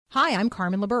Hi, I'm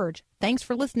Carmen LaBerge. Thanks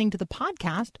for listening to the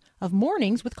podcast of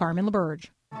Mornings with Carmen LaBerge.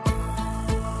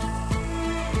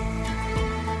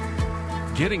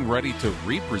 Getting ready to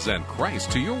represent Christ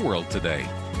to your world today.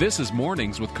 This is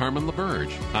Mornings with Carmen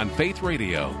LaBerge on Faith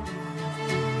Radio. If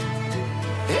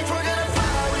we're gonna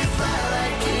fly, we fly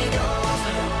like eagles,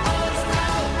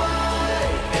 unstoppable.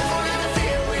 If we're gonna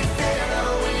fear, we fear no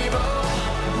evil.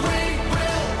 We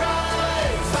will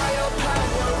rise. By your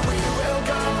power, we will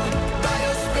go. By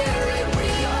your spirit, we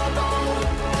are bold.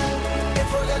 If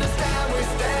we're gonna stand, we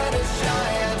stand as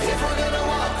giants. If we're gonna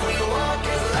walk, we walk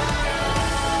as lions.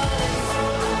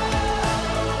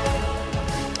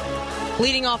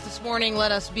 Leading off this morning,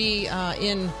 let us be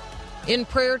in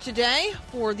prayer today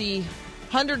for the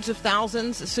hundreds of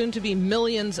thousands, soon to be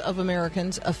millions of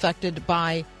Americans affected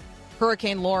by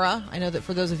Hurricane Laura. I know that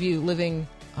for those of you living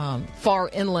far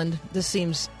inland, this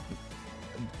seems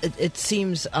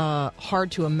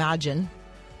hard to imagine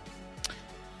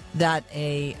that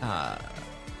a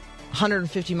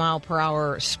 150 mile per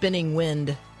hour spinning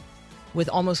wind with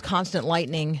almost constant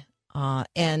lightning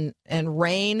and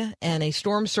rain and a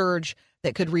storm surge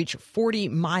that could reach 40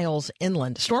 miles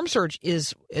inland. Storm surge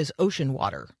is ocean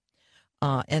water.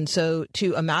 And so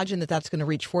to imagine that that's going to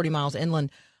reach 40 miles inland,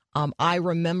 I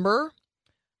remember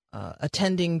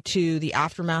attending to the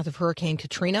aftermath of Hurricane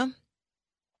Katrina.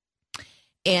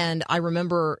 And I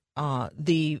remember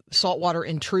the saltwater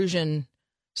intrusion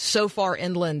so far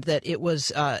inland that it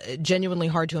was genuinely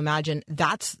hard to imagine.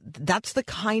 That's the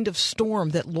kind of storm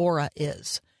that Laura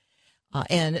is.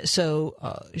 And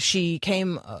so she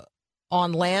came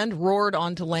on land, roared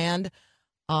onto land,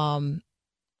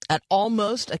 at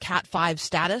almost a Cat 5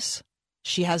 status.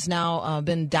 She has now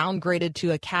been downgraded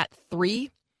to a Cat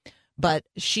 3, but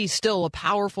she's still a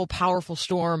powerful, powerful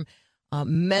storm.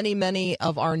 Many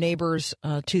of our neighbors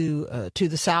to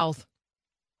the south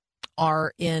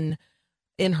are in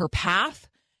her path.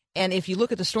 And if you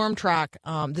look at the storm track,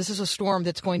 this is a storm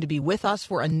that's going to be with us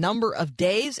for a number of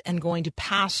days and going to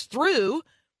pass through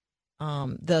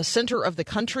the center of the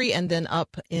country and then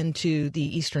up into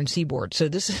the eastern seaboard. So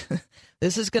this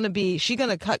is going to be, she's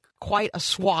going to cut quite a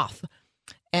swath.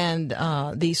 And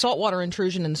the saltwater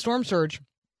intrusion and storm surge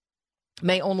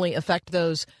may only affect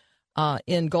those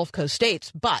in Gulf Coast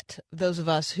states, but those of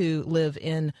us who live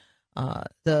in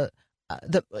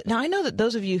now I know that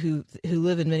those of you who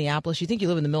live in Minneapolis, you think you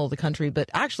live in the middle of the country, but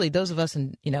actually those of us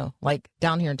in, like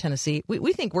down here in Tennessee,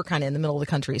 we think we're kind of in the middle of the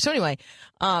country. So anyway,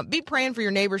 be praying for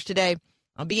your neighbors today.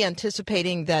 I'll be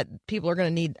anticipating that people are going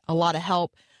to need a lot of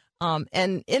help.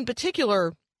 And in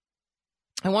particular,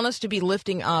 I want us to be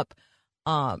lifting up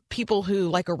people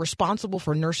who are responsible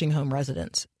for nursing home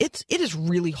residents. It is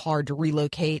really hard to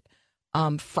relocate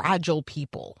fragile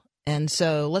people. And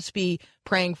so let's be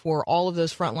praying for all of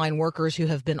those frontline workers who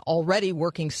have been already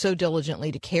working so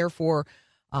diligently to care for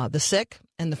the sick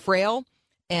and the frail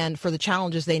and for the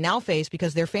challenges they now face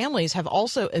because their families have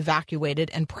also evacuated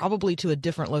and probably to a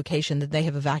different location that they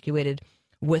have evacuated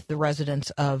with the residents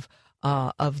of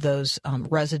those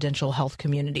residential health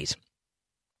communities.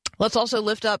 Let's also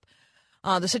lift up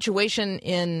the situation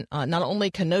in not only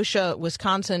Kenosha,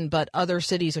 Wisconsin, but other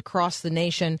cities across the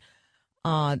nation.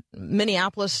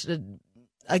 Minneapolis,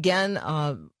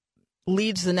 again,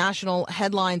 leads the national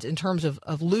headlines in terms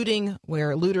of looting,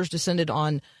 where looters descended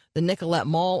on the Nicollet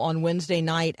Mall on Wednesday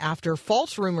night after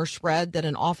false rumors spread that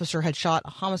an officer had shot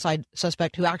a homicide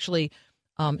suspect who actually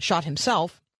shot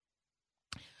himself.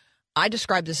 I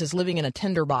describe this as living in a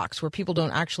tinderbox where people don't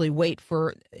actually wait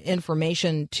for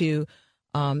information to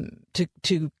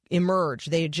emerge.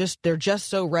 They're just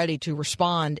so ready to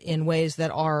respond in ways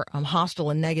that are hostile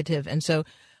and negative. And so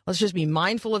let's just be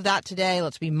mindful of that today.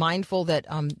 Let's be mindful that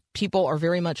people are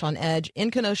very much on edge. In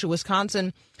Kenosha,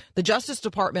 Wisconsin, the Justice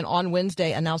Department on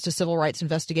Wednesday announced a civil rights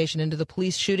investigation into the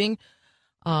police shooting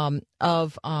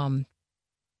of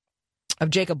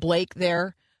Jacob Blake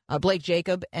there, Blake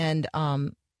Jacob, and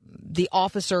the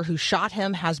officer who shot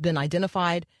him has been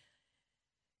identified.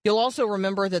 You'll also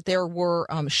remember that there were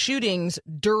shootings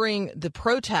during the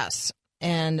protests,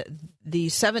 and the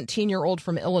 17-year-old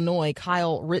from Illinois,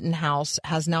 Kyle Rittenhouse,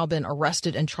 has now been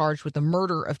arrested and charged with the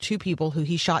murder of two people who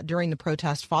he shot during the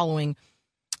protest following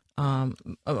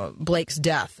Blake's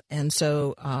death. And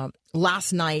so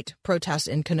last night, protests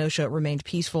in Kenosha remained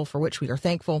peaceful, for which we are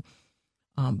thankful.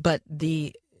 But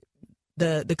the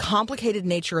complicated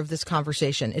nature of this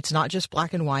conversation, it's not just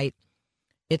black and white.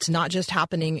 It's not just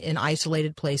happening in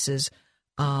isolated places,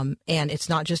 and it's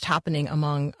not just happening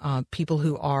among people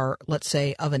who are, let's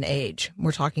say, of an age.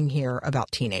 We're talking here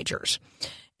about teenagers.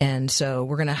 And so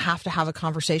we're going to have a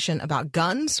conversation about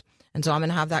guns And so I'm going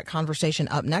to have that conversation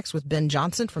up next with Ben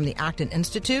Johnson from the Acton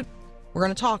Institute. We're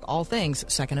going to talk all things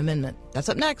Second Amendment. That's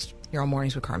up next here on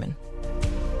Mornings with Carmen.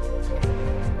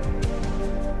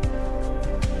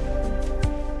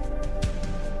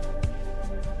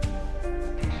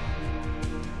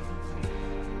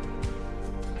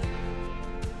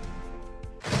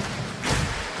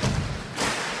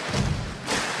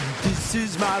 This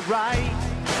is my right,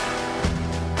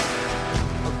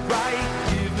 a right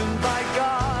given by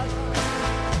God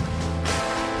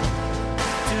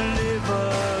to live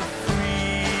a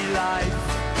free life,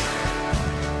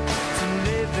 to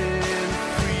live in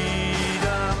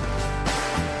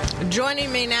freedom.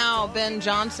 Joining me now, Ben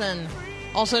Johnson,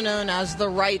 also known as the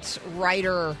Rights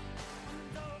Writer.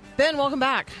 Ben, welcome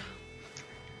back.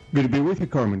 Good to be with you,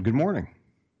 Carmen. Good morning.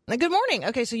 Good morning.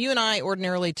 Okay, so you and I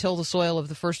ordinarily till the soil of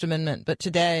the First Amendment, but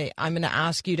today I'm going to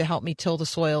ask you to help me till the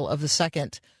soil of the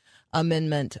Second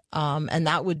Amendment, and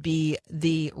that would be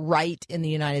the right in the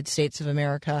United States of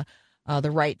America,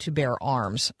 the right to bear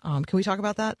arms. Can we talk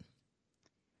about that?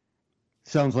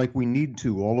 Sounds like we need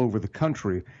to all over the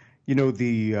country. You know,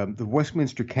 the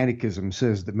Westminster Catechism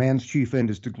says that man's chief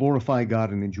end is to glorify God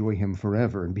and enjoy him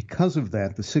forever. And because of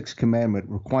that, the Sixth Commandment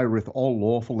requireth all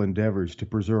lawful endeavors to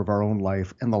preserve our own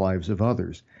life and the lives of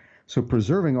others. So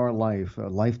preserving our life, a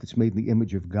life that's made in the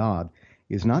image of God,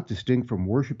 is not distinct from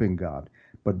worshiping God,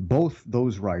 but both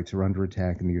those rights are under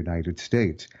attack in the United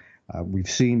States. We've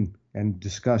seen and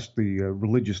discussed the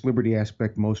religious liberty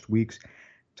aspect most weeks,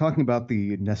 talking about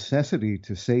the necessity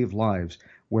to save lives,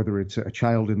 whether it's a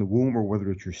child in the womb or whether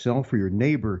it's yourself or your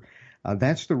neighbor.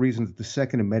 That's the reason that the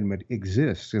Second Amendment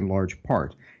exists in large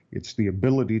part. It's the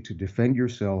ability to defend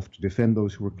yourself, to defend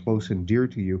those who are close and dear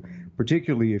to you,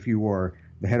 particularly if you are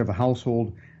the head of a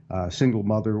household, a single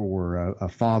mother or a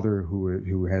father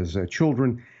who has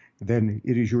children. Then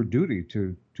it is your duty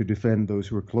to defend those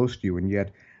who are close to you. And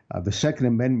yet the Second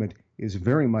Amendment is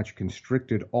very much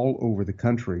constricted all over the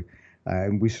country.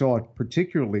 And we saw it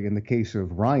particularly in the case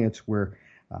of riots where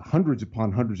hundreds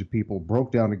upon hundreds of people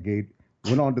broke down a gate,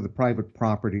 went onto the private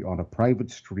property on a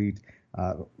private street,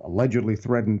 allegedly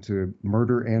threatened to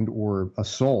murder and or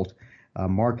assault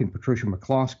Mark and Patricia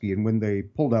McCloskey. And when they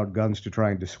pulled out guns to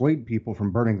try and dissuade people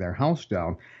from burning their house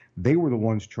down, they were the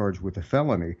ones charged with a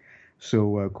felony.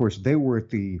 So, of course, they were at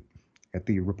the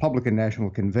Republican National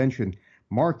Convention.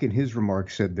 Mark, in his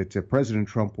remarks, said that President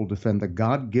Trump will defend the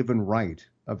God-given right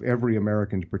of every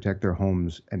American to protect their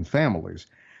homes and families.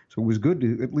 So it was good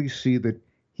to at least see that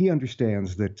he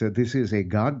understands that this is a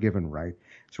God-given right.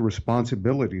 It's a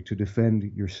responsibility to defend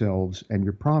yourselves and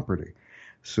your property.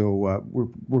 So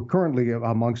we're currently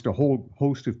amongst a whole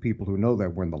host of people who know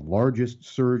that we're in the largest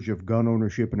surge of gun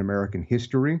ownership in American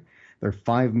history. There are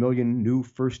 5 million new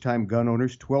first-time gun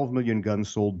owners, 12 million guns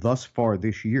sold thus far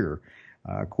this year,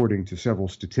 according to several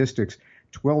statistics.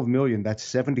 12 million, that's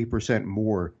 70%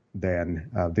 more than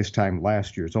this time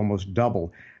last year. It's almost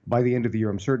double. By the end of the year,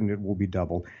 I'm certain it will be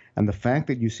double. And the fact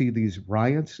that you see these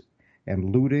riots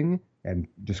and looting and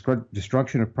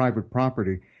destruction of private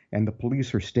property, and the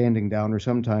police are standing down or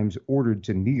sometimes ordered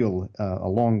to kneel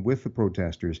along with the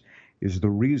protesters, is the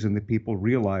reason that people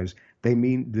realize they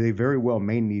very well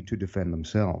may need to defend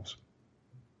themselves.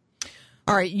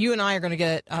 All right, you and I are going to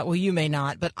get, well, you may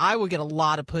not, but I will get a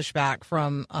lot of pushback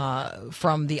from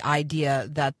the idea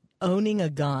that owning a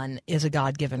gun is a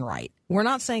God-given right. We're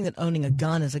not saying that owning a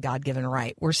gun is a God-given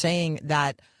right. We're saying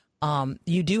that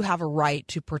you do have a right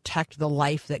to protect the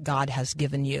life that God has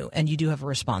given you, and you do have a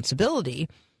responsibility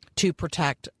to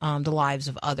protect the lives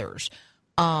of others.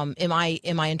 Am I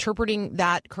interpreting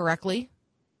that correctly?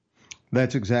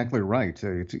 That's exactly right.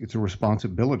 It's a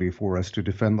responsibility for us to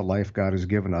defend the life God has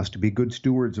given us, to be good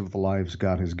stewards of the lives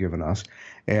God has given us.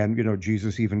 And, you know,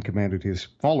 Jesus even commanded his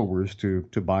followers to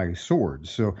buy swords.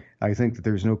 So I think that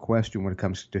there's no question when it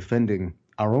comes to defending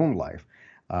our own life.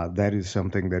 That is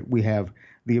something that we have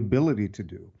the ability to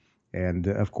do. And,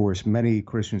 of course, many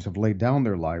Christians have laid down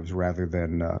their lives rather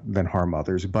than harm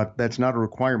others. But that's not a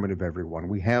requirement of everyone.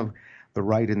 We have the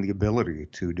right and the ability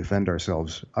to defend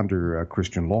ourselves under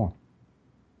Christian law.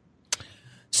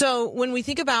 So when we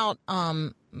think about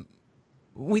the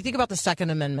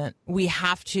Second Amendment, we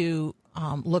have to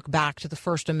look back to the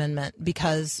First Amendment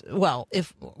because,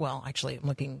 actually, I'm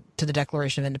looking to the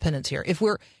Declaration of Independence here. If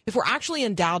we're actually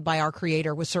endowed by our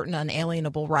Creator with certain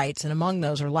unalienable rights, and among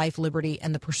those are life, liberty,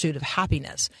 and the pursuit of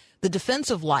happiness, the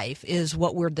defense of life is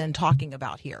what we're then talking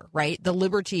about here, right? The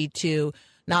liberty to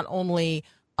not only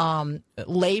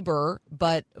labor,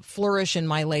 but flourish in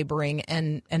my laboring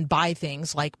and buy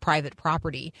things like private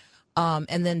property,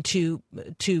 and then to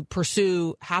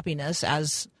pursue happiness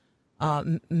as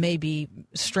may be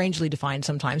strangely defined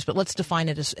sometimes, but let's define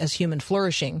it as human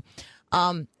flourishing.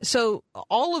 So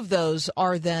all of those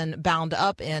are then bound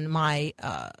up in my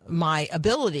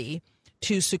ability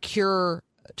to secure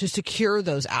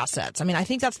those assets. I mean, I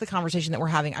think that's the conversation that we're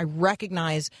having. I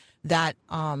recognize that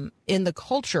in the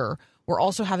culture, we're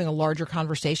also having a larger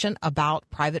conversation about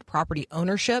private property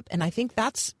ownership, and I think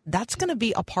that's going to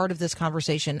be a part of this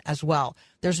conversation as well.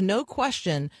 There's no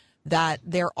question that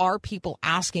there are people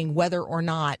asking whether or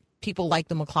not people like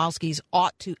the McCloskeys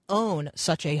ought to own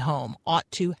such a home, ought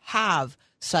to have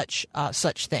such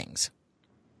things.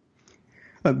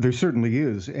 There certainly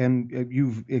is, and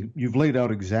you've laid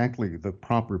out exactly the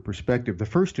proper perspective. The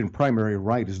first and primary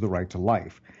right is the right to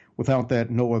life. Without that,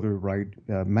 no other right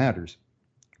matters.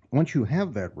 Once you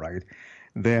have that right,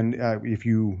 then if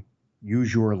you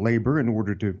use your labor in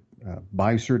order to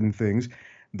buy certain things,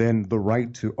 then the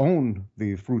right to own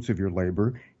the fruits of your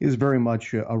labor is very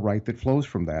much a right that flows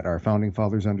from that. Our founding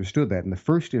fathers understood that. And the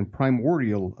first and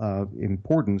primordial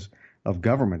importance of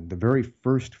government, the very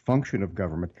first function of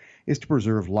government, is to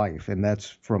preserve life. And that's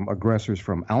from aggressors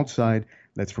from outside,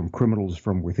 that's from criminals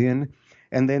from within,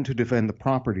 and then to defend the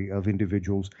property of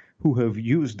individuals who have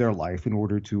used their life in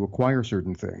order to acquire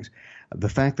certain things. The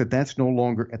fact that that's no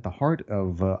longer at the heart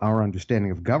of our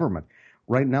understanding of government.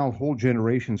 Right now, whole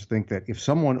generations think that if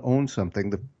someone owns something,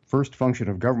 the first function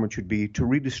of government should be to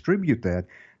redistribute that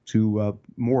to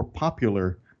more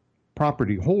popular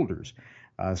property holders.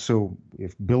 So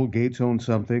if Bill Gates owns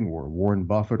something, or Warren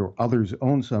Buffett or others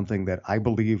own something that I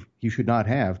believe he should not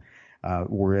have,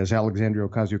 or as Alexandria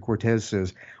Ocasio-Cortez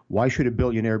says, why should a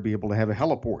billionaire be able to have a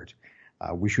heliport?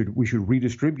 We should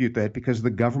redistribute that because the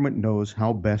government knows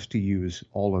how best to use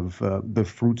all of the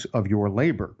fruits of your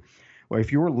labor. Well,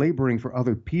 if you're laboring for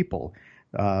other people,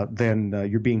 then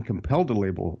you're being compelled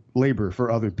to labor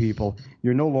for other people.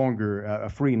 You're no longer a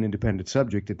free and independent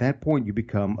subject. At that point, you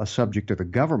become a subject of the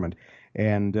government,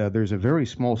 and there's a very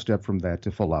small step from that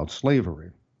to full-out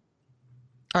slavery.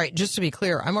 All right, just to be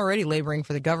clear, I'm already laboring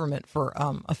for the government for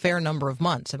a fair number of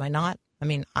months, am I not? I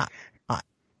mean,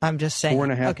 I'm just saying.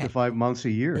 4.5 to 5 months a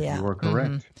year. Yeah. You are correct.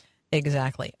 Mm-hmm.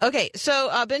 Exactly. Okay,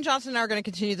 so Ben Johnson and I are going to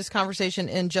continue this conversation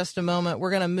in just a moment. We're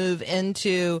going to move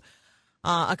into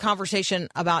a conversation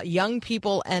about young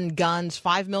people and guns.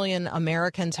 5 million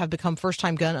Americans have become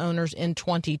first-time gun owners in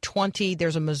 2020.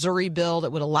 There's a Missouri bill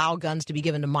that would allow guns to be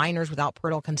given to minors without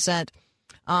parental consent.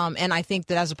 And I think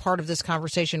that as a part of this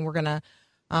conversation, we're going to,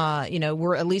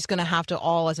 we're at least going to have to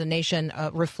all as a nation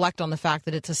reflect on the fact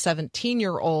that it's a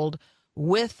 17-year-old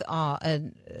with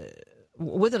an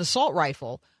assault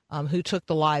rifle who took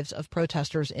the lives of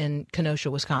protesters in Kenosha,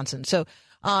 Wisconsin. So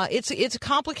it's a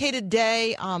complicated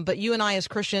day, but you and I as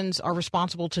Christians are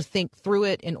responsible to think through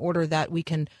it in order that we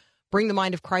can bring the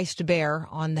mind of Christ to bear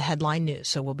on the headline news.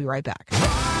 So we'll be right back.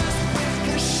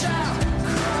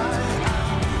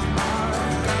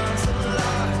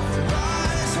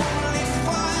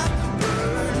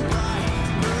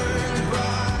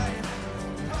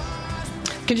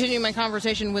 Continuing my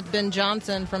conversation with Ben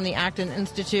Johnson from the Acton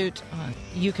Institute.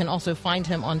 You can also find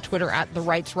him on Twitter at The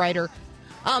Rights Writer.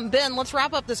 Ben, let's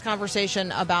wrap up this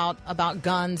conversation about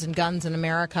guns and guns in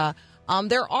America.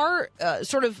 There are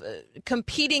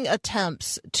competing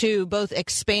attempts to both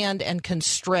expand and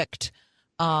constrict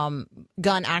gun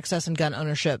access and gun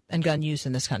ownership and gun use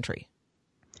in this country.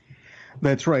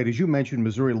 That's right. As you mentioned,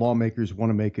 Missouri lawmakers want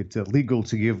to make it legal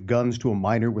to give guns to a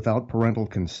minor without parental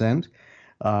consent.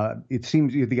 It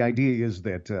seems the idea is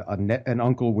that an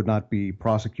uncle would not be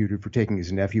prosecuted for taking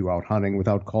his nephew out hunting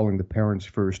without calling the parents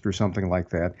first or something like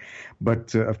that.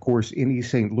 But, of course, in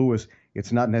East St. Louis,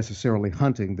 it's not necessarily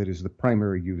hunting that is the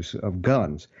primary use of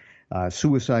guns.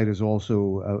 Suicide is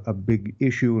also a big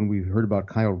issue, and we've heard about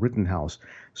Kyle Rittenhouse.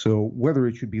 So whether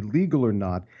it should be legal or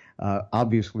not,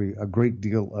 obviously a great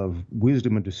deal of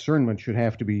wisdom and discernment should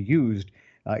have to be used.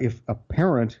 If a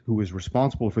parent who is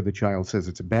responsible for the child says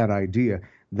it's a bad idea,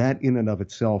 that in and of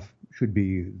itself should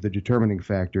be the determining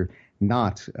factor,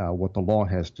 not what the law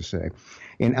has to say.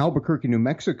 In Albuquerque, New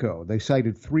Mexico, they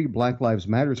cited 3 Black Lives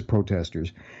Matter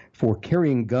protesters for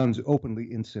carrying guns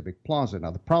openly in Civic Plaza. Now,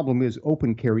 the problem is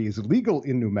open carry is illegal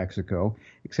in New Mexico,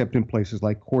 except in places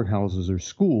like courthouses or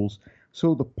schools.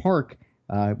 So the park,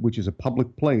 which is a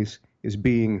public place, is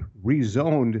being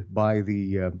rezoned by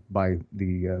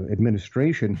the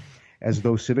administration as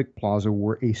though Civic Plaza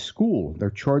were a school. They're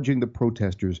charging the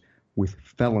protesters with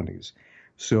felonies.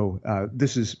 So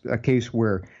this is a case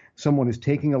where someone is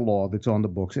taking a law that's on the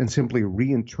books and simply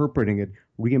reinterpreting it,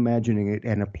 reimagining it,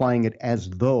 and applying it as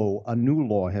though a new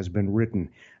law has been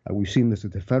written. We've seen this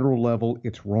at the federal level.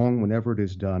 It's wrong whenever it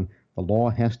is done. The law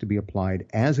has to be applied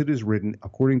as it is written,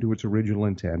 according to its original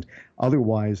intent.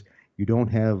 Otherwise, you don't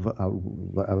have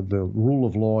the rule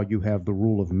of law, you have the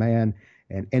rule of man,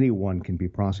 and anyone can be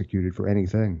prosecuted for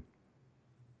anything.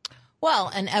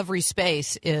 Well, and every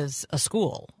space is a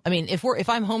school. I mean, if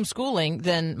I'm homeschooling,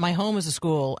 then my home is a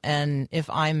school, and if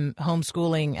I'm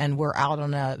homeschooling and we're out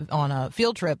on a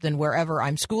field trip, then wherever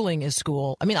I'm schooling is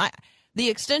school. I mean, the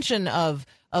extension of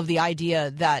the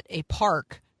idea that a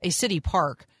city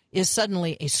park, is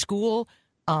suddenly a school.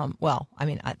 Well, I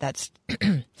mean, that's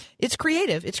it's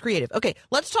creative. It's creative. Okay,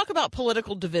 let's talk about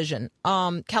political division.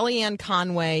 Kellyanne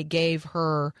Conway gave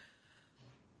her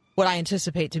what I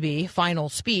anticipate to be final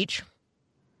speech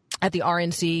at the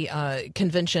RNC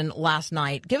convention last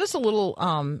night. Give us a little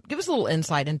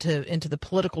insight into the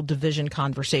political division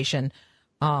conversation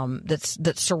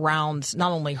that surrounds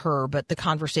not only her but the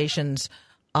conversations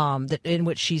in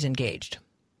which she's engaged.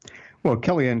 Well,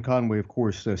 Kellyanne Conway, of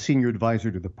course, senior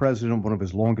advisor to the president, one of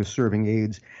his longest-serving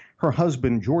aides. Her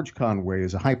husband, George Conway,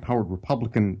 is a high-powered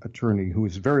Republican attorney who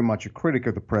is very much a critic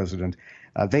of the president.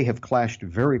 They have clashed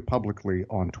very publicly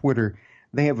on Twitter.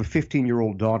 They have a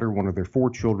 15-year-old daughter, one of their 4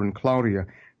 children, Claudia,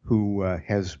 who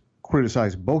has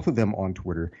criticized both of them on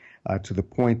Twitter to the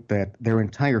point that their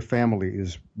entire family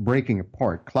is breaking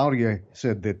apart. Claudia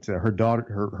said that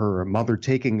her mother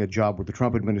taking a job with the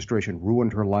Trump administration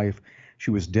ruined her life. She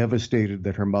was devastated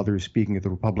that her mother is speaking at the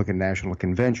Republican National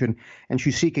Convention, and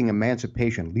she's seeking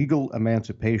emancipation, legal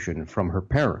emancipation from her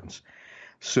parents.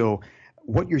 So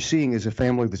what you're seeing is a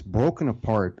family that's broken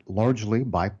apart largely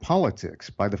by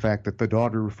politics, by the fact that the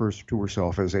daughter refers to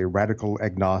herself as a radical,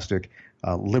 agnostic,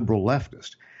 liberal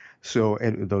leftist. So,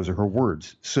 and those are her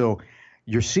words. So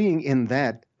you're seeing in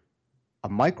that a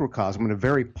microcosm and a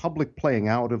very public playing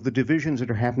out of the divisions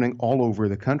that are happening all over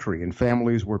the country in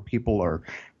families where people are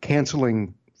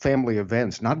canceling family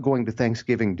events, not going to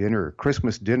Thanksgiving dinner,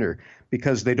 Christmas dinner,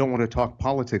 because they don't want to talk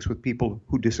politics with people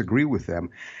who disagree with them.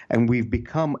 And we've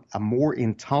become a more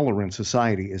intolerant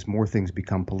society as more things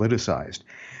become politicized.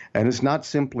 And it's not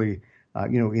simply,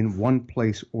 in one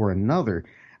place or another.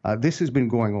 This has been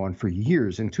going on for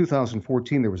years. In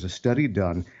 2014, there was a study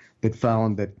done that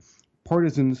found that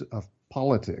partisans of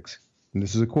politics, and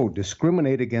this is a quote,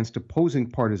 discriminate against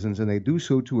opposing partisans, and they do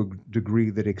so to a degree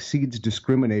that exceeds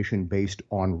discrimination based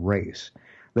on race.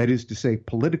 That is to say,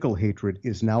 political hatred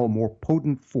is now a more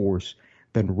potent force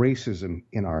than racism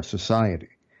in our society.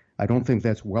 I don't think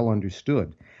that's well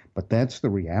understood, but that's the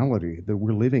reality that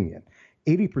we're living in.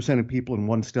 80% of people in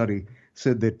one study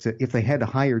said that if they had to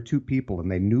hire 2 people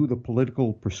and they knew the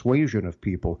political persuasion of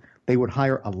people, they would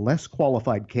hire a less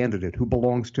qualified candidate who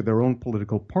belongs to their own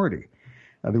political party.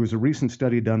 There was a recent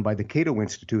study done by the Cato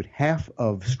Institute. Half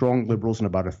of strong liberals and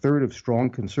about a third of strong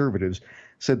conservatives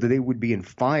said that they would be in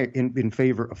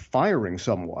favor of firing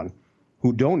someone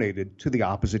who donated to the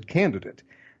opposite candidate.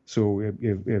 So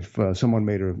if someone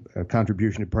made a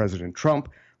contribution to President Trump,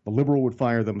 the liberal would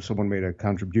fire them. Someone made a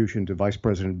contribution to Vice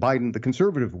President Biden, the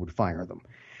conservative would fire them.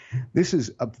 This is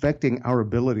affecting our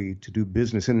ability to do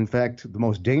business. And in fact, the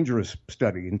most dangerous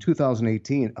study in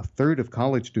 2018, a third of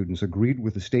college students agreed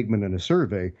with a statement in a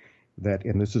survey that,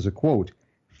 and this is a quote,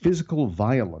 physical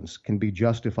violence can be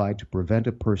justified to prevent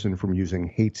a person from using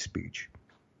hate speech.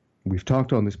 We've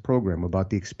talked on this program about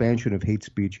the expansion of hate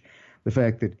speech, the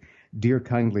fact that dear,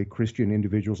 kindly Christian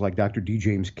individuals like Dr. D.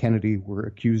 James Kennedy were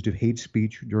accused of hate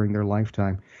speech during their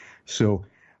lifetime. So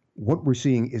what we're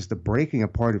seeing is the breaking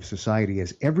apart of society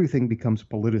as everything becomes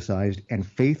politicized and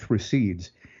faith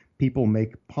recedes. People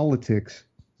make politics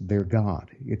their God.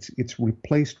 It's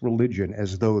replaced religion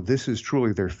as though this is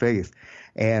truly their faith.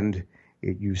 And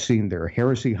you've seen their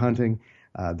heresy hunting.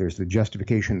 There's the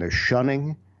justification, the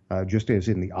shunning, just as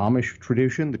in the Amish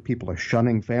tradition, that people are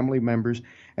shunning family members.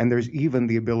 And there's even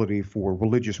the ability for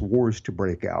religious wars to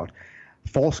break out.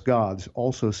 False gods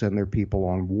also send their people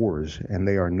on wars, and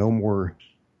they are no more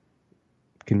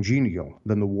congenial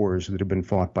than the wars that have been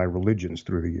fought by religions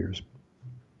through the years.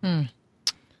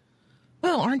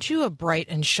 Well, aren't you a bright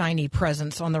and shiny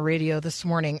presence on the radio this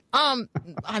morning? I'm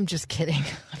just kidding.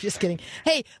 I'm just kidding.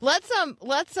 Hey, let's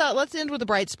end with a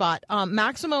bright spot.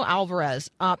 Maximo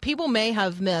Alvarez. People may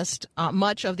have missed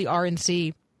much of the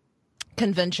RNC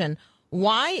convention.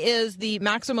 Why is the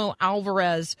Maximo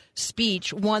Alvarez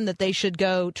speech one that they should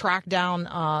go track down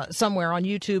somewhere on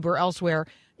YouTube or elsewhere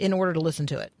in order to listen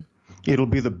to it? It'll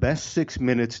be the best 6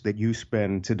 minutes that you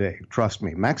spend today. Trust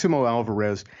me. Maximo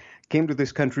Alvarez came to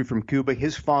this country from Cuba.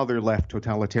 His father left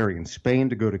totalitarian Spain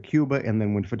to go to Cuba, and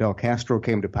then when Fidel Castro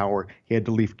came to power, he had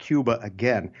to leave Cuba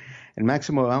again. And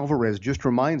Maximo Alvarez just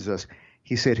reminds us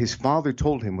He said his father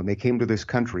told him when they came to this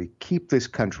country, keep this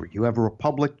country. You have a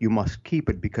republic, you must keep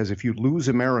it, because if you lose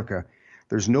America,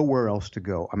 there's nowhere else to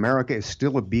go. America is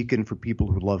still a beacon for people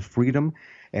who love freedom,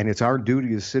 and it's our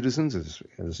duty as citizens,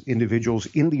 as individuals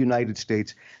in the United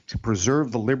States, to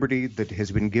preserve the liberty that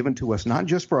has been given to us, not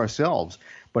just for ourselves,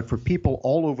 but for people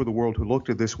all over the world who look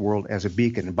to this world as a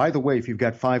beacon. And by the way, if you've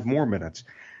got 5 more minutes,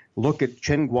 look at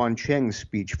Chen Guangcheng's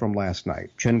speech from last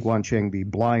night. Chen Guangcheng, the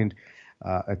blind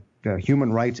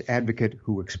human rights advocate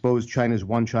who exposed China's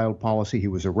one-child policy. He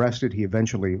was arrested. He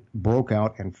eventually broke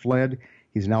out and fled.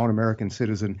 He's now an American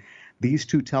citizen. These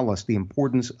two tell us the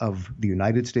importance of the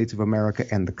United States of America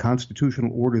and the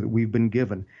constitutional order that we've been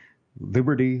given,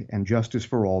 liberty and justice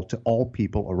for all, to all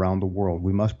people around the world.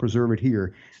 We must preserve it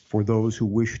here for those who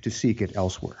wish to seek it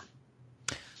elsewhere.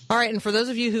 All right, and for those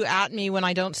of you who at me when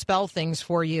I don't spell things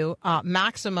for you,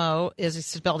 Maximo is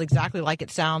spelled exactly like it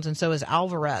sounds, and so is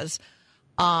Alvarez.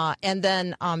 And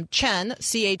then Chen,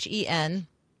 C-H-E-N,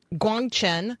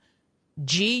 Guangcheng,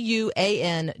 Guangcheng.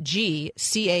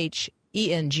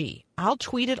 I'll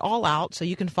tweet it all out, so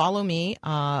you can follow me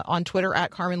on Twitter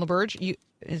at Carmen LaBerge.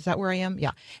 Is that where I am?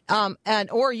 Yeah.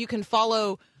 Or you can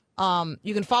follow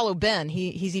Ben.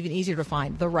 He's even easier to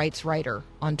find, The Rights Writer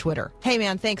on Twitter. Hey,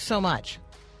 man, thanks so much.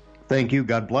 Thank you.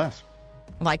 God bless.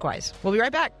 Likewise. We'll be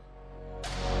right back.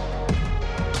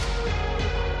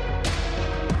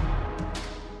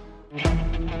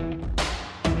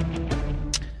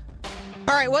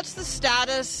 All right, what's the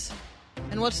status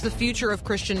and what's the future of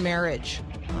Christian marriage?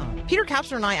 Peter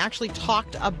Kapsner and I actually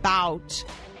talked about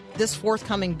this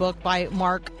forthcoming book by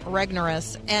Mark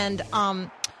Regnerus, and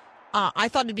I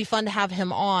thought it'd be fun to have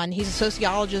him on. He's a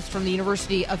sociologist from the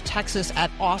University of Texas at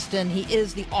Austin. He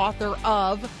is the author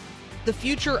of The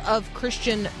Future of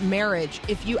Christian Marriage.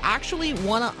 If you actually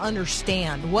want to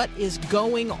understand what is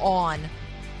going on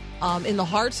in the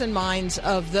hearts and minds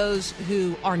of those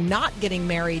who are not getting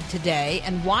married today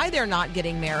and why they're not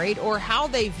getting married or how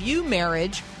they view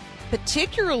marriage,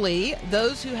 particularly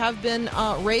those who have been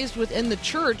raised within the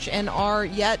church and are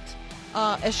yet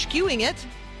eschewing it,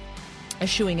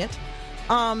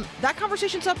 that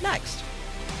conversation's up next.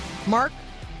 Mark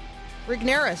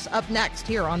Regnerus up next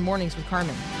here on Mornings with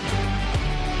Carmen.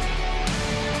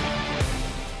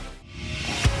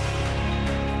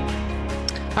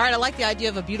 All right, I like the idea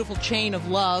of a beautiful chain of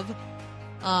love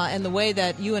and the way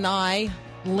that you and I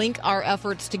link our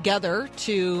efforts together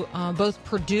to both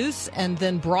produce and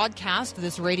then broadcast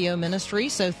this radio ministry.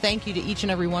 So thank you to each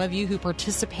and every one of you who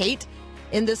participate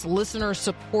in this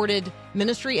listener-supported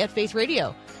ministry at Faith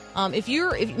Radio. If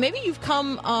maybe you've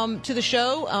come to the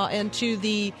show and to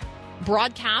the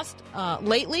broadcast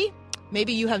lately,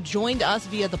 maybe you have joined us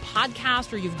via the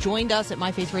podcast, or you've joined us at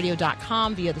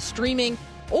myfaithradio.com via the streaming,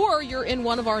 or you're in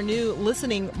one of our new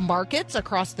listening markets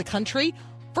across the country.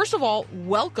 First of all,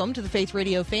 welcome to the Faith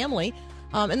Radio family.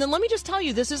 And then let me just tell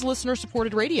you, this is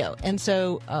listener-supported radio. And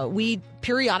so we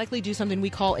periodically do something we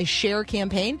call a share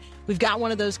campaign. We've got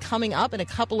one of those coming up in a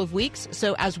couple of weeks.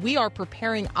 So as we are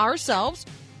preparing ourselves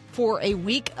for a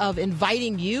week of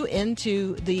inviting you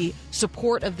into the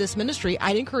support of this ministry,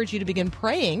 I'd encourage you to begin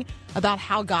praying about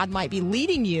how God might be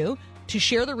leading you to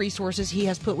share the resources He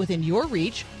has put within your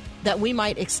reach, that we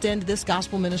might extend this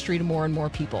gospel ministry to more and more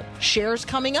people. Shares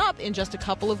coming up in just a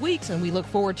couple of weeks, and we look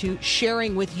forward to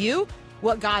sharing with you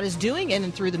what God is doing in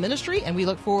and through the ministry, and we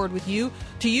look forward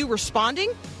to you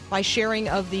responding by sharing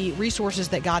of the resources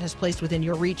that God has placed within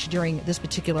your reach during this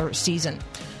particular season.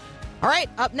 All right,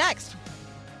 up next,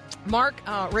 Mark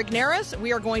Regnerus.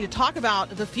 We are going to talk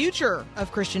about the future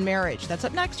of Christian marriage. That's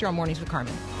up next here on Mornings with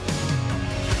Carmen.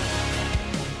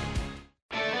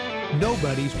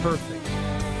 Nobody's perfect.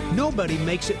 Nobody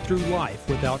makes it through life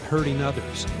without hurting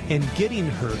others and getting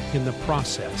hurt in the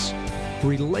process.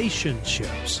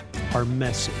 Relationships are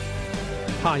messy.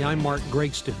 Hi, I'm Mark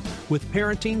Gregston with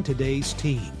Parenting Today's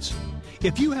Teens.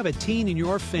 If you have a teen in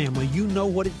your family, you know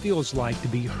what it feels like to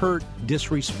be hurt,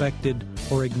 disrespected,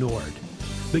 or ignored.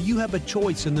 But you have a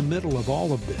choice in the middle of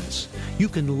all of this. You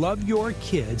can love your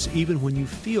kids even when you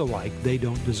feel like they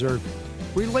don't deserve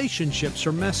it. Relationships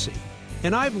are messy.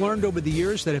 And I've learned over the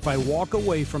years that if I walk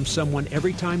away from someone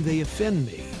every time they offend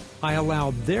me, I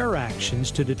allow their actions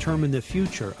to determine the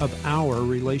future of our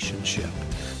relationship.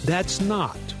 That's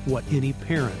not what any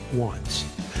parent wants.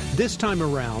 This time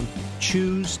around,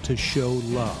 choose to show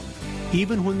love,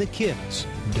 even when the kids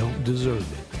don't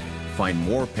deserve it. Find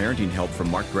more parenting help from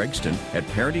Mark Gregston at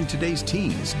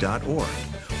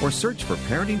ParentingToday'sTeens.org or search for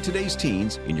Parenting Today's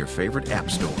Teens in your favorite app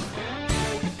store.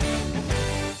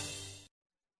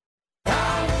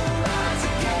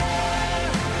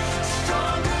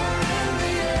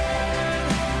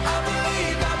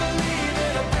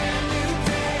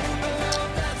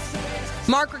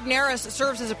 Mark Regnerus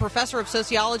serves as a professor of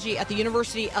sociology at the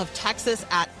University of Texas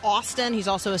at Austin. He's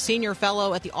also a senior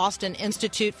fellow at the Austin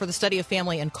Institute for the Study of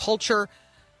Family and Culture.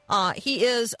 He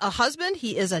is a husband,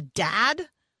 he is a dad,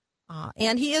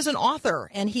 and he is an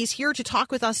author. And he's here to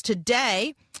talk with us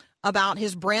today about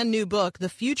his brand new book, The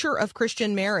Future of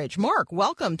Christian Marriage. Mark,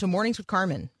 welcome to Mornings with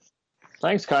Carmen.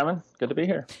 Thanks, Carmen. Good to be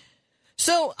here.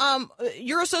 So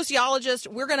you're a sociologist.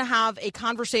 We're going to have a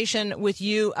conversation with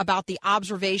you about the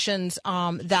observations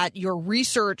that your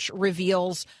research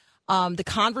reveals, the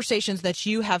conversations that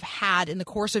you have had in the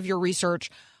course of your research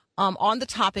on the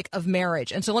topic of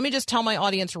marriage. And so let me just tell my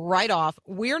audience right off,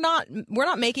 we're not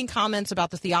making comments about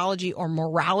the theology or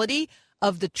morality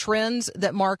of the trends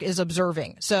that Mark is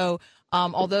observing. So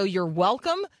although you're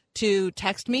welcome to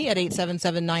text me at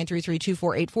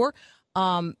 877-933-2484,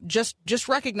 just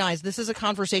recognize this is a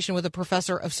conversation with a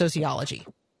professor of sociology.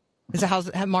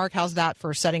 Mark, how's that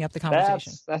for setting up the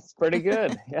conversation? That's pretty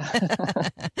good. Yeah.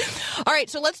 All right,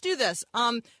 so let's do this.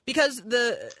 Because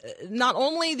not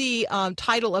only the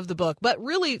title of the book, but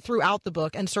really throughout the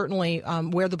book, and certainly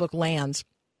where the book lands,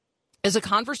 is a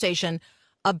conversation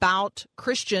about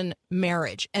Christian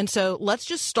marriage. And so let's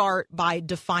just start by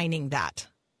defining that.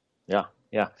 Yeah.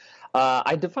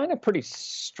 I define it pretty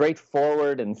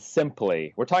straightforward and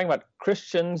simply. We're talking about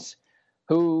Christians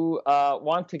who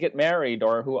want to get married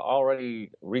or who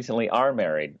already recently are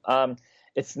married.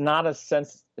 It's not a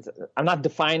sense. I'm not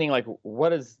defining like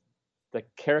what is the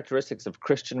characteristics of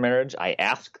Christian marriage. I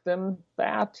ask them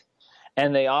that,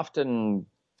 and they often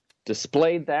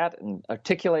displayed that and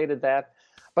articulated that.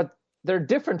 But they're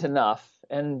different enough,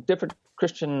 and different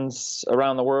Christians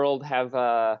around the world have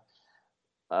a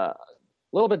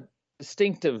little bit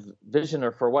distinctive vision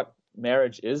or for what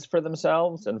marriage is for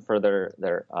themselves and for their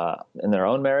in their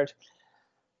own marriage.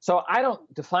 So I don't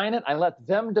define it. I let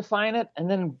them define it. And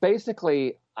then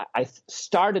basically I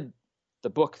started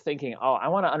the book thinking, I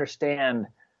want to understand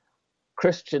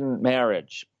Christian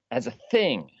marriage as a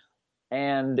thing.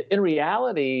 And in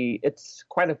reality, it's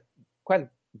quite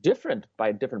different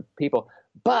by different people.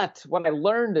 But what I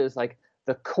learned is like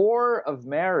the core of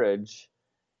marriage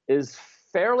is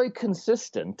fairly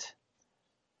consistent.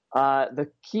 The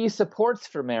key supports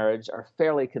for marriage are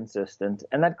fairly consistent,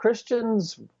 and that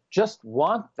Christians just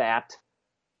want that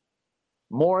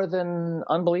more than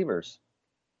unbelievers.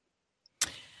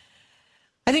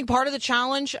 I think part of the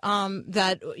challenge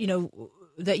that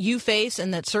you face,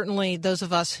 and that certainly those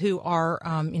of us who are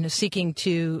seeking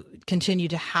to continue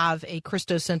to have a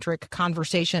Christocentric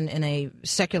conversation in a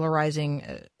secularizing,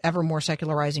 ever more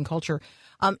secularizing culture,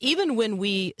 even when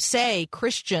we say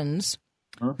Christians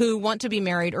who want to be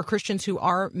married or Christians who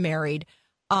are married,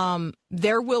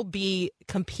 there will be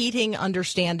competing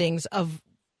understandings of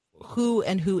who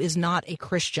and who is not a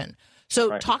Christian.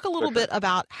 So talk a little bit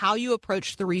about how you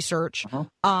approached the research,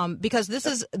 because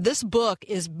this book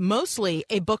is mostly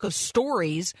a book of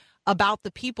stories about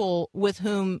the people with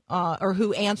whom or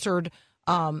who answered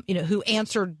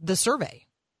the survey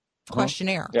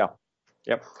questionnaire. Yeah.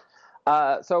 Yep.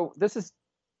 So this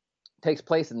takes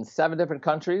place in 7 different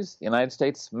countries: the United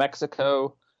States,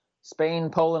 Mexico,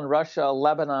 Spain, Poland, Russia,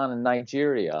 Lebanon, and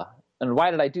Nigeria. And why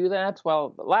did I do that?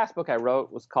 Well, the last book I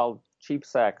wrote was called Cheap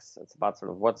Sex. It's about sort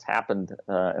of what's happened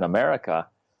in America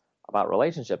about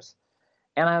relationships.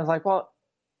 And I was like, well,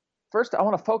 first I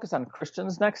want to focus on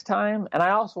Christians next time. And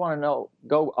I also want to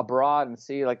go abroad and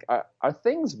see, like, are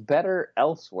things better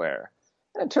elsewhere?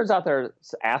 And it turns out there are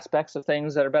aspects of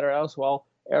things that are better elsewhere.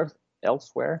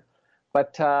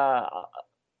 But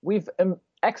we've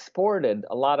exported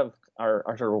a lot of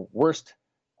our sort of worst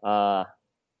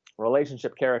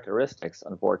relationship characteristics,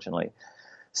 unfortunately.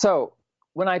 So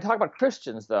when I talk about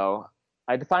Christians, though,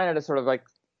 I define it as sort of like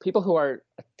people who are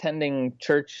attending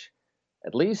church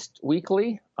at least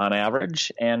weekly on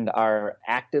average and are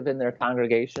active in their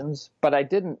congregations. But I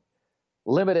didn't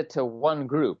limit it to one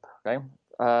group. Okay,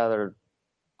 there are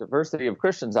diversity of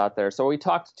Christians out there. So we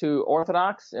talked to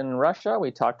Orthodox in Russia. We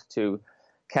talked to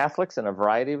Catholics in a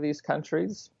variety of these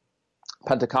countries,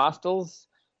 Pentecostals,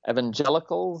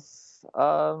 evangelicals. We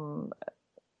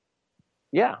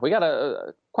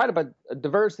got quite a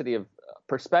diversity of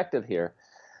perspective here.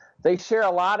 They share a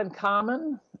lot in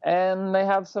common, and they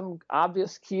have some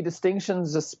obvious key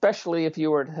distinctions, especially if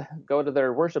you were to go to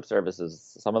their worship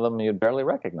services. Some of them you'd barely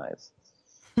recognize.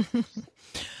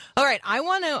 All right, I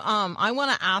want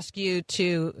to ask you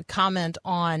to comment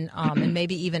on and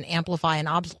maybe even amplify an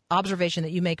observation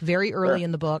that you make very early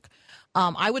in the book.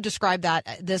 I would describe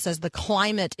this as the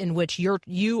climate in which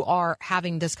you are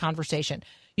having this conversation.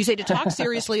 You say to talk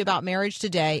seriously about marriage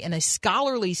today in a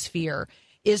scholarly sphere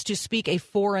is to speak a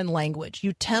foreign language.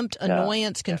 You tempt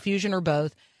annoyance, confusion, or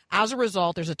both. As a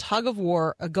result, there's a tug of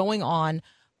war going on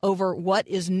over what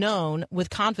is known with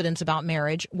confidence about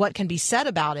marriage, what can be said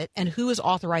about it, and who is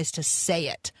authorized to say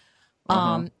it.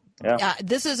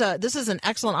 This is an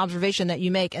excellent observation that you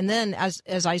make. And then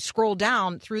as I scroll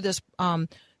down through this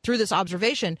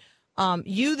observation,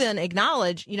 you then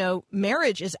acknowledge,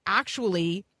 marriage is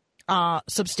actually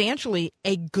substantially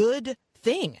a good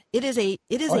thing. It is a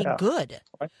good.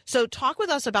 Right. So talk with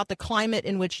us about the climate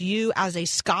in which you as a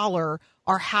scholar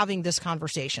are having this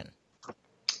conversation.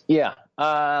 Yeah.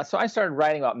 So I started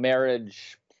writing about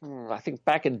marriage, I think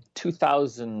back in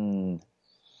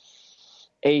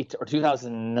 2008 or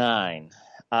 2009.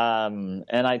 And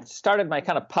I started my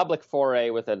kind of public foray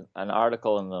with an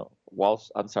article in the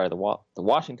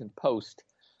Washington Post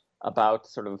about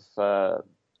sort of, I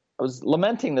was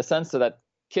lamenting the sense that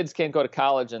kids can't go to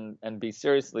college and be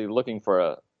seriously looking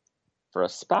for a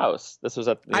spouse. This was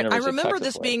at the University I remember of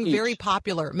Texas, this being very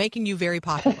popular, making you very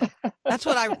popular. That's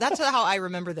how I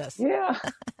remember this. Yeah.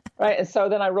 Right. And so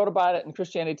then I wrote about it in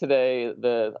Christianity Today,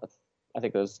 I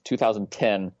think it was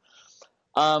 2010.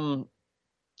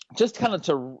 Just kind of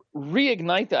to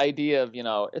reignite the idea of,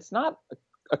 it's not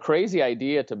a crazy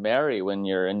idea to marry when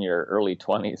you're in your early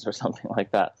 20s or something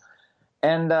like that.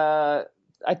 And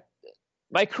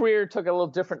my career took a little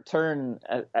different turn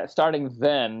starting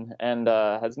then, and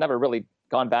has never really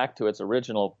gone back to its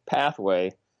original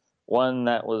pathway, one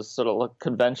that was sort of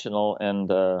conventional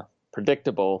and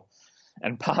predictable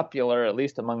and popular, at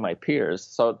least among my peers.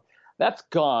 So that's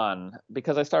gone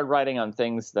because I started writing on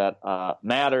things that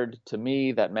mattered to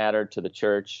me, that mattered to the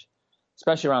church,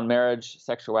 especially around marriage,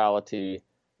 sexuality,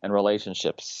 and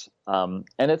relationships. And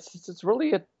it's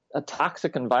really a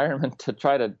toxic environment to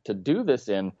try to do this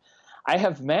in. I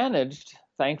have managed,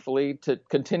 thankfully, to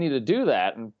continue to do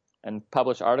that and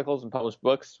publish articles and publish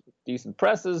books with decent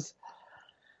presses.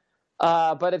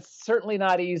 But it's certainly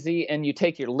not easy, and you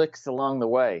take your licks along the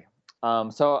way.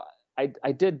 So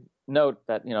I did note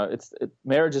that,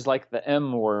 marriage is like the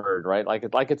M word, right?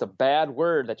 Like it's a bad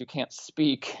word that you can't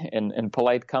speak in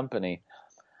polite company.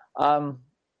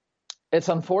 It's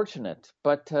unfortunate,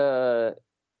 but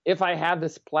if I have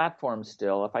this platform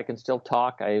still, if I can still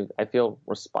talk, I feel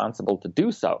responsible to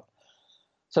do so.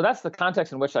 So that's the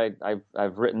context in which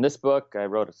I've written this book. I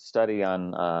wrote a study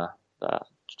on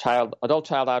adult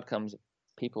child outcomes,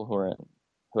 people who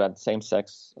had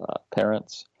same-sex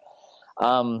parents.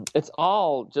 It's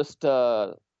all just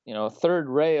third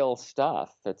rail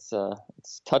stuff. It's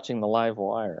touching the live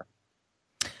wire.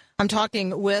 I'm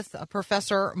talking with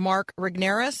Professor Mark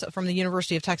Regnerus from the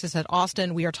University of Texas at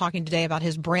Austin. We are talking today about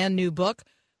his brand new book,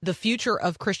 The Future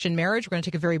of Christian Marriage. We're going to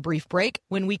take a very brief break.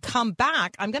 When we come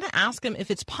back, I'm going to ask him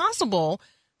if it's possible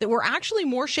that we're actually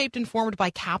more shaped and formed by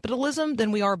capitalism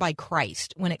than we are by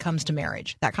Christ when it comes to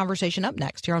marriage. That conversation up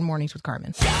next here on Mornings with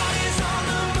Carmen. God is on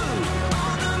the move,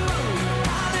 hallelujah.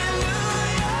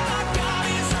 God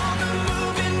is on the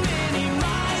move in many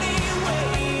mighty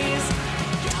ways.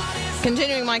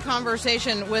 Continuing my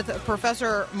conversation with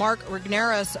Professor Mark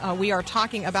Regnerus, we are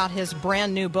talking about his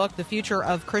brand new book, The Future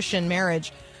of Christian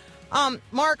Marriage.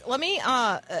 Mark, let me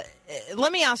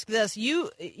ask this: You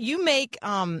make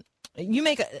a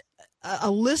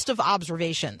list of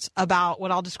observations about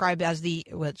what I'll describe as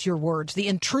what's your words, the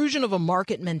intrusion of a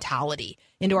market mentality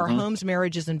into our homes,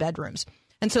 marriages, and bedrooms.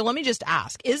 And so let me just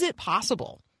ask, is it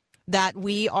possible that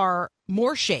we are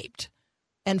more shaped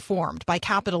and formed by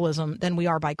capitalism than we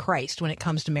are by Christ when it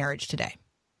comes to marriage today?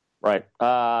 Right.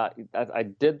 I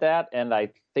did that, and I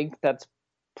think that's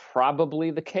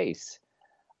probably the case.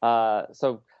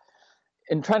 So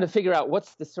in trying to figure out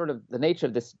what's the nature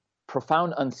of this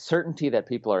profound uncertainty that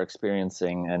people are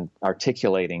experiencing and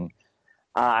articulating,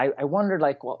 I wondered,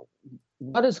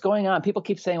 what is going on? People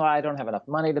keep saying, well, I don't have enough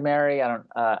money to marry.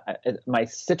 My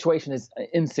situation is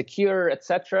insecure,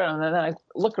 etc. And then I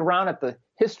look around at the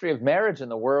history of marriage in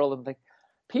the world and think,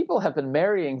 people have been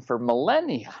marrying for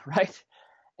millennia, right?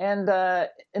 And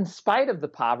in spite of the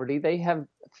poverty, they have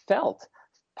felt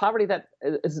poverty that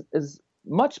is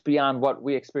much beyond what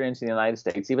we experience in the United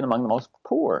States, even among the most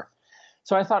poor.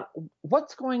 So I thought,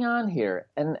 what's going on here?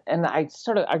 And I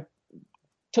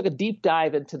took a deep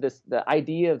dive into the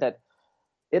idea that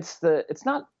it's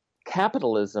not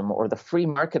capitalism or the free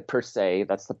market per se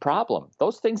that's the problem.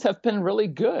 Those things have been really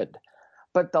good,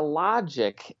 but the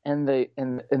logic and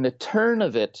the turn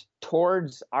of it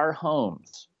towards our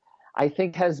homes, I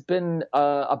think, has been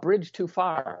a bridge too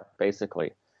far.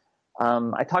 Basically,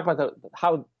 I talk about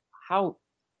how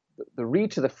the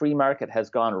reach of the free market has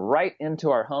gone right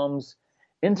into our homes,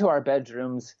 into our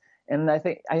bedrooms, and I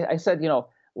think I said,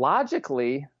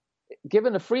 logically,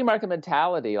 given a free market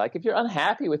mentality, like if you're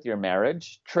unhappy with your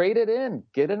marriage, trade it in,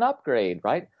 get an upgrade,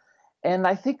 right? And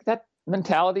I think that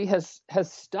mentality has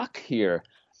stuck here.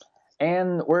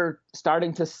 And we're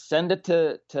starting to send it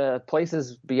to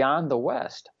places beyond the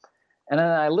West. And then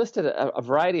I listed a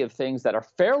variety of things that are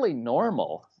fairly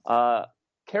normal,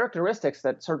 characteristics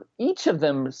that sort of each of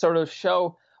them sort of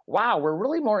show, wow, we're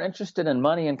really more interested in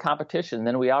money and competition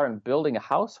than we are in building a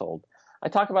household. I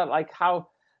talk about like how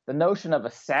the notion of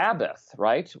a Sabbath,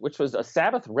 right, which was a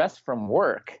Sabbath rest from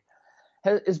work,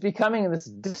 is becoming this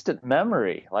distant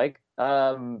memory. Like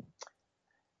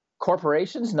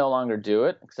corporations no longer do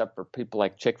it, except for people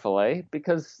like Chick-fil-A,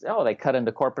 because, they cut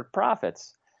into corporate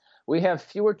profits. We have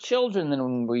fewer children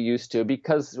than we used to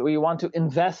because we want to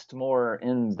invest more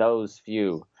in those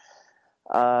few.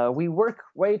 We work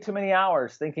way too many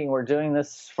hours thinking we're doing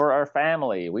this for our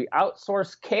family. We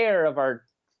outsource care of our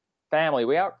family.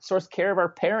 We outsource care of our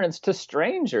parents to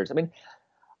strangers. I mean,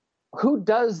 who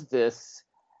does this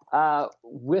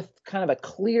with kind of a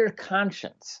clear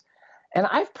conscience? And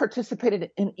I've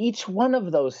participated in each one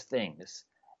of those things.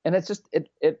 And it's just,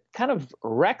 it kind of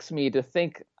wrecks me to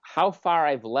think how far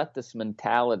I've let this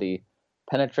mentality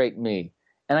penetrate me.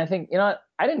 And I think, what?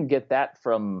 I didn't get that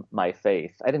from my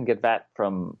faith. I didn't get that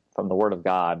from the Word of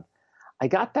God. I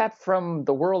got that from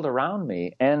the world around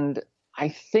me. And I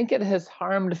think it has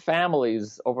harmed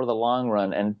families over the long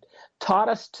run and taught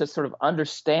us to sort of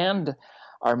understand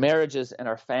our marriages and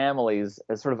our families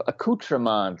as sort of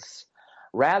accoutrements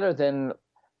rather than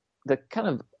the kind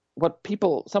of what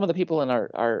some of the people in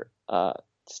our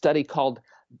study called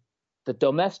the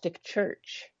domestic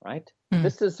church, right? Mm.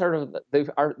 This is sort of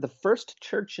the first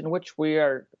church in which we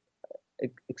are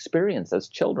experienced as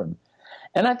children.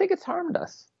 And I think it's harmed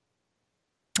us.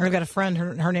 I've got a friend,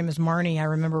 her name is Marnie. I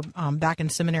remember back in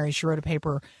seminary, she wrote a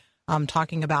paper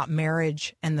talking about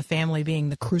marriage and the family being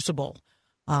the crucible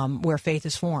where faith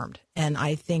is formed. And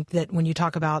I think that when you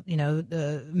talk about,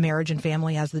 the marriage and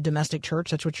family as the domestic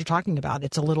church, that's what you're talking about.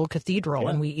 It's a little cathedral,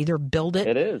 and we either build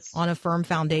it on a firm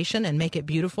foundation and make it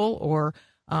beautiful, or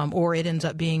it ends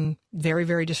up being very,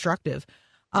 very destructive,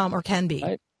 or can be.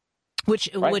 Right. Which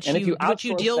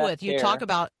you deal with. You talk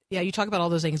about all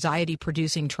those anxiety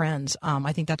producing trends.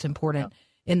 I think that's important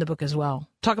in the book as well.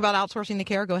 Talk about outsourcing the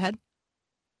care. Go ahead.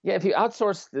 Yeah, if you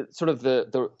outsource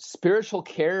the spiritual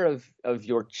care of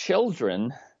your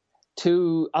children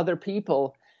to other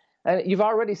people, and you've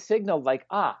already signaled like,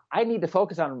 I need to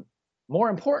focus on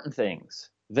more important things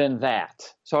than that.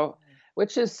 So,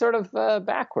 which is sort of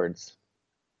backwards.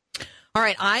 All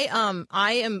right, I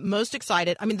am most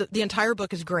excited. I mean, the entire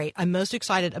book is great. I'm most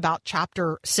excited about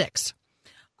chapter 6.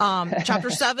 Chapter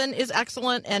 7 is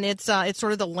excellent, and it's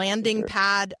sort of the landing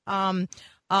pad.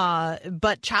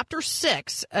 But chapter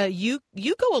 6, you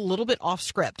go a little bit off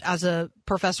script as a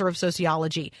professor of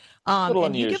sociology,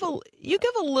 and you give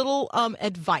a little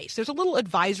advice. There's a little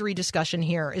advisory discussion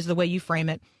here, is the way you frame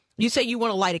it. You say you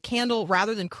want to light a candle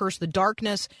rather than curse the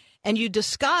darkness, and you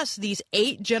discuss these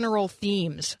 8 general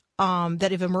themes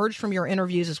that have emerged from your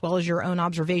interviews as well as your own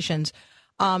observations.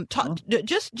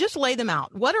 Just lay them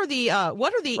out. What are the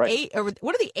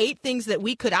 8 things that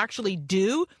we could actually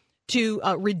do to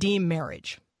redeem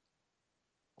marriage?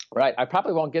 Right. I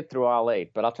probably won't get through all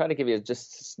 8, but I'll try to give you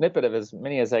just a snippet of as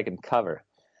many as I can cover.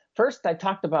 First, I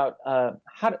talked about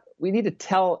we need to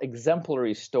tell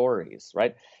exemplary stories,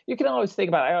 right? You can always think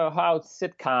about how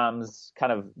sitcoms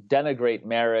kind of denigrate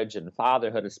marriage and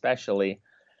fatherhood especially.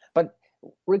 But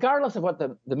regardless of what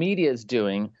the media is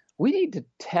doing, we need to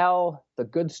tell the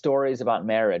good stories about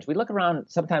marriage. We look around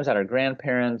sometimes at our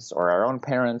grandparents or our own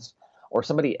parents or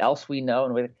somebody else we know,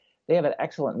 and they have an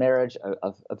excellent marriage,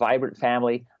 a vibrant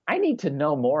family. I need to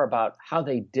know more about how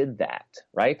they did that,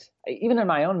 right? Even in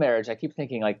my own marriage, I keep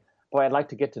thinking like, boy, I'd like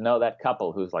to get to know that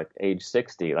couple who's like age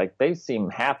 60. Like they seem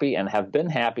happy and have been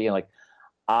happy, and like,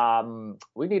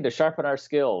 we need to sharpen our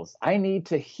skills. I need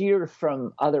to hear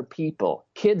from other people.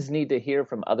 Kids need to hear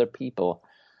from other people.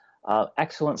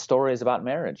 Excellent stories about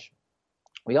marriage.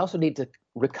 We also need to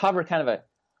recover kind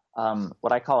of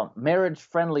what I call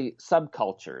marriage-friendly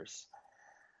subcultures.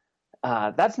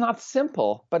 That's not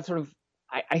simple, but sort of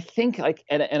I think like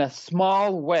in a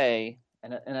small way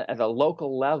and at a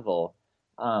local level.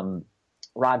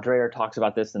 Rod Dreher talks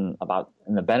about this in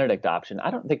the Benedict option.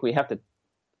 I don't think we have to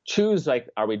choose like,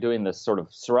 are we doing this sort of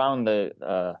surround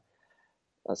the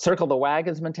circle the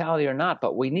wagons mentality or not?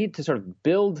 But we need to sort of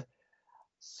build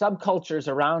subcultures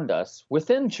around us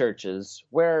within churches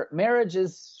where marriage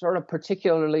is sort of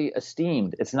particularly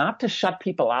esteemed. It's not to shut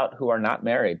people out who are not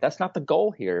married. That's not the goal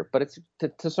here, but it's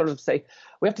to sort of say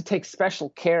we have to take special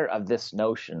care of this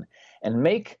notion and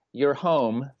make your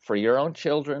home for your own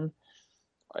children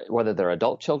whether they're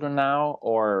adult children now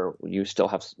or you still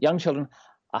have young children,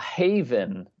 a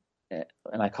haven,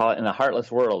 and I call it In a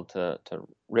Heartless World, to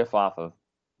riff off of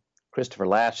Christopher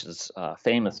Lasch's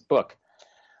famous book.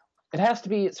 It has to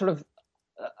be sort of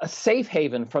a safe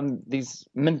haven from these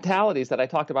mentalities that I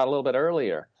talked about a little bit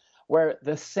earlier, where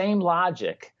the same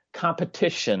logic,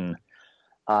 competition,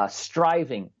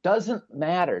 striving doesn't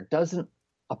matter, doesn't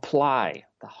apply.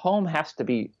 The home has to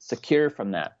be secure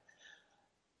from that.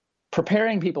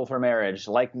 Preparing people for marriage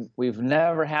like we've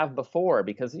never have before,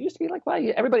 because it used to be like, well,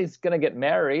 everybody's going to get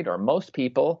married, or most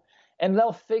people, and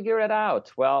they'll figure it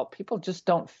out. Well, people just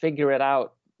don't figure it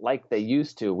out like they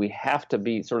used to. We have to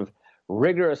be sort of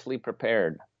rigorously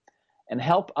prepared and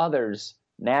help others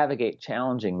navigate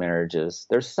challenging marriages.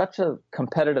 There's such a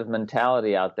competitive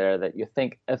mentality out there that you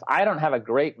think, if I don't have a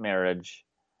great marriage,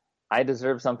 I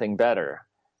deserve something better.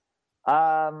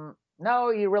 No,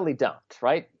 you really don't,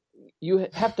 right? You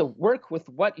have to work with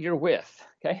what you're with,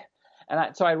 okay?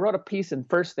 And so I wrote a piece in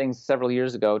First Things several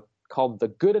years ago called The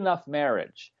Good Enough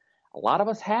Marriage. A lot of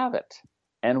us have it,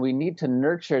 and we need to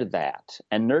nurture that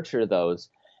and nurture those.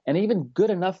 And even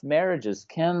good enough marriages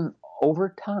can,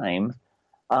 over time,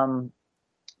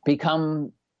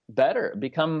 become better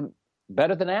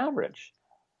than average.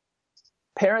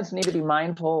 Parents need to be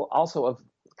mindful also of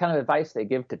kind of advice they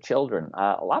give to children.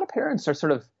 A lot of parents are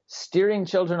sort of steering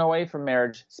children away from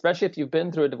marriage, especially if you've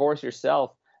been through a divorce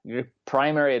yourself. Your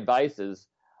primary advice is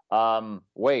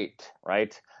wait,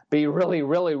 right? Be really,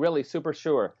 really, really super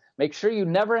sure. Make sure you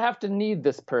never have to need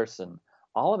this person.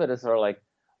 All of it is sort of like,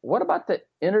 what about the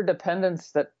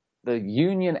interdependence that the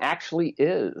union actually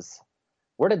is?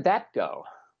 Where did that go?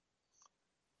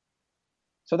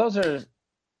 So those are,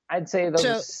 I'd say those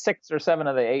are 6 or 7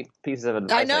 of the 8 pieces of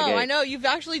advice I know. You've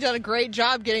actually done a great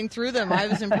job getting through them. I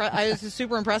was I was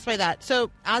super impressed by that.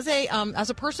 So as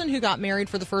a person who got married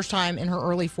for the first time in her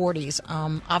early 40s,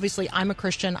 obviously I'm a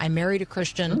Christian. I married a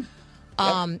Christian.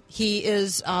 He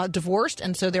is divorced,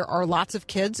 and so there are lots of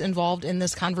kids involved in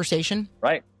this conversation.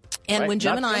 Right. And when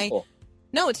Jim Not simple.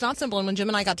 No, it's not simple. And when Jim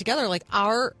and I got together, like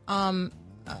our,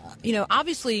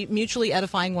 obviously mutually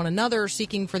edifying one another,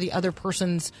 seeking for the other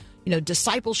person's,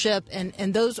 discipleship,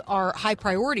 and those are high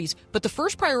priorities. But the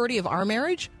first priority of our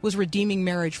marriage was redeeming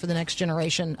marriage for the next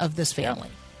generation of this family.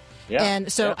 Yeah.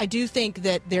 And so I do think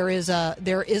that there is a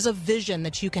vision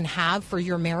that you can have for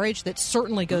your marriage that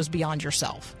certainly goes beyond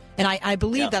yourself. And I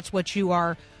believe that's what you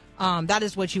are. That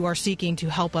is what you are seeking to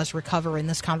help us recover in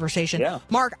this conversation. Yeah.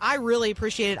 Mark, I really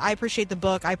appreciate it. I appreciate the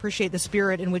book. I appreciate the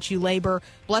spirit in which you labor.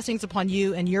 Blessings upon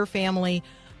you and your family,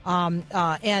 and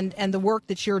the work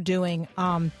that you're doing.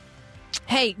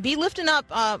 Hey, be lifting up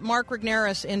Mark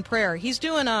Regnerus in prayer. He's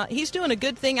doing a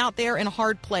good thing out there in a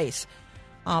hard place.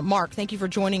 Mark, thank you for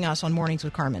joining us on Mornings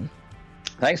with Carmen.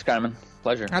 Thanks, Carmen.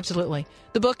 Pleasure. Absolutely.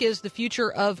 The book is The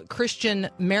Future of Christian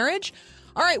Marriage.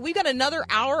 All right, we got another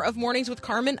hour of Mornings with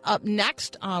Carmen up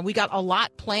next. We got a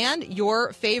lot planned.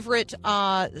 Your favorite,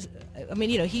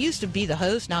 he used to be the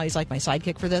host. Now he's like my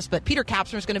sidekick for this. But Peter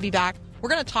Kapsner is going to be back. We're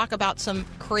going to talk about some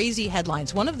crazy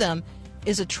headlines. One of them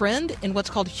is a trend in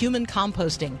what's called human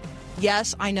composting.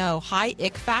 Yes, I know, high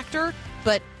ick factor,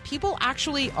 but people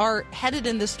actually are headed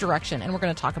in this direction, and we're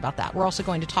going to talk about that. We're also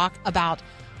going to talk about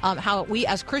how we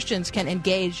as Christians can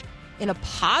engage in a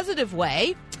positive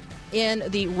way in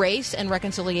the race and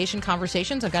reconciliation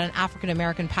conversations. I've got an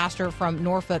African-American pastor from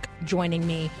Norfolk joining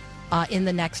me in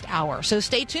the next hour. So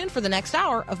stay tuned for the next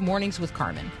hour of Mornings with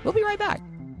Carmen. We'll be right back.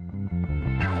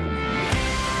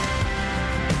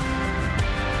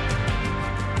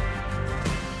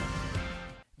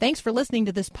 Thanks for listening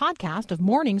to this podcast of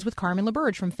Mornings with Carmen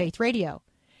LaBerge from Faith Radio.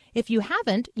 If you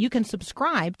haven't, you can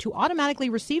subscribe to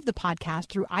automatically receive the podcast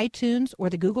through iTunes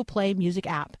or the Google Play Music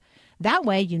app. That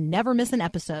way, you never miss an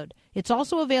episode. It's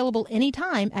also available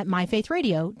anytime at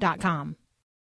myfaithradio.com.